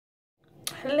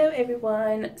Hello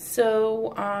everyone.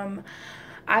 So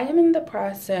I am in the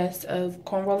process of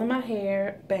corn rolling my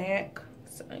hair back.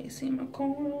 So you see my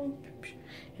corn roll,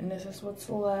 and this is what's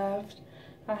left.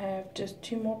 I have just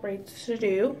 2 more braids to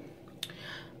do.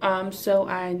 So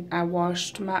I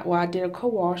washed my, I did a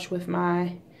co-wash with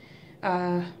my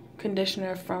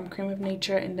conditioner from Cream of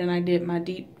Nature, and then I did my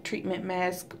deep treatment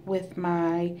mask with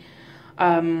my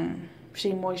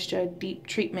Shea Moisture deep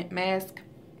treatment mask.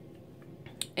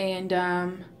 And I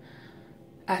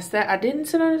didn't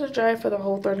sit under the dryer for the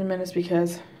whole 30 minutes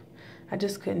because I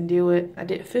just couldn't do it. I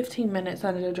did 15 minutes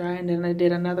under the dryer, and then I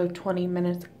did another 20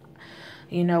 minutes,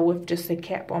 you know, with just a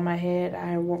cap on my head.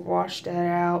 I washed that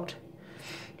out.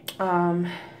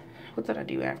 What did I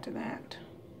do after that?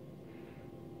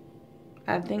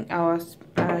 I think I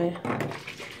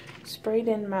sprayed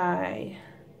in my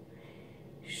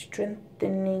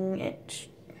Strengthen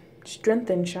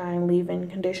Shine leave-in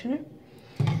conditioner.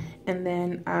 And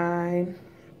then I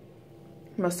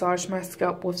massaged my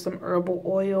scalp with some herbal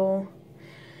oil.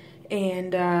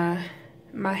 And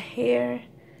my hair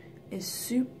is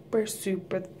super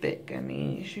thick. I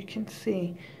mean, as you can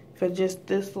see, for just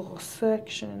this little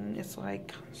section, it's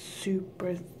like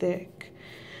super thick.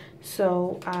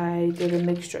 So I did a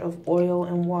mixture of oil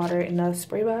and water in a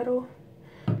spray bottle.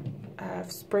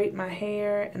 I've sprayed my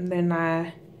hair, and then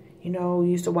I, you know,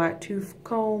 used a wide tooth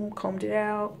comb, combed it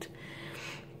out.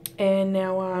 And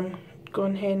now I'm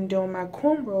going ahead and doing my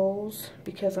cornrows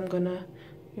because I'm gonna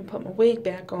put my wig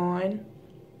back on.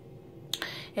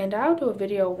 And I'll do a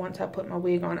video once I put my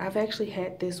wig on. I've actually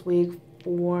had this wig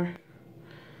I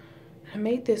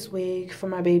made this wig for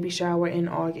my baby shower in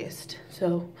August.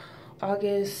 So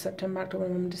August, September, October,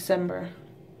 November, December.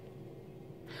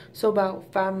 So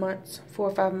about 5 months, 4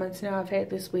 or 5 months now I've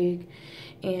had this wig.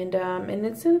 And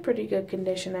it's in pretty good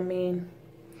condition. I mean,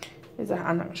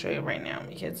 I'm not gonna show you right now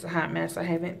because it's a hot mess. I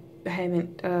haven't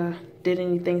did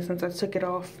anything since I took it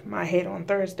off my head on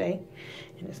Thursday,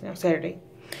 and it's now Saturday.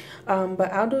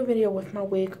 But I'll do a video with my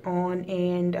wig on,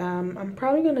 and I'm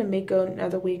probably gonna make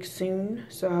another wig soon.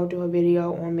 So I'll do a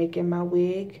video on making my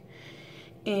wig,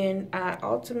 and I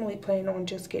ultimately plan on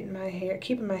just keeping my hair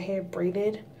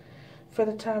braided for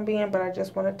the time being. But I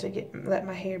just wanted to let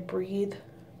my hair breathe,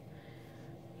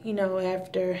 you know,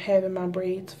 after having my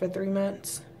braids for 3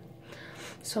 months.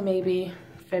 So maybe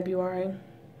February,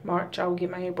 March, I'll get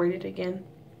my hair braided again.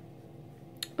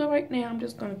 But right now, I'm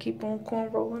just going to keep on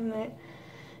corn rolling that.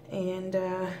 And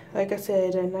like I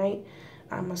said, at night,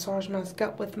 I massage my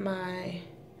scalp with my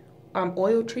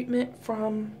oil treatment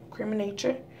from Cream of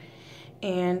Nature.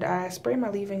 And I spray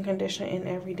my leave-in conditioner in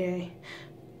every day.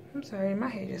 I'm sorry, my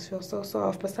hair just feels so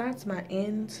soft. Besides my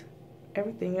ends,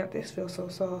 everything else just feels so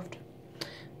soft.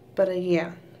 But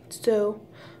yeah, so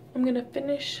I'm going to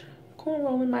finish corn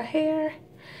rolling my hair,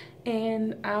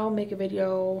 and I'll make a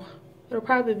video. It'll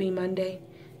probably be Monday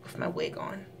with my wig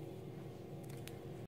on.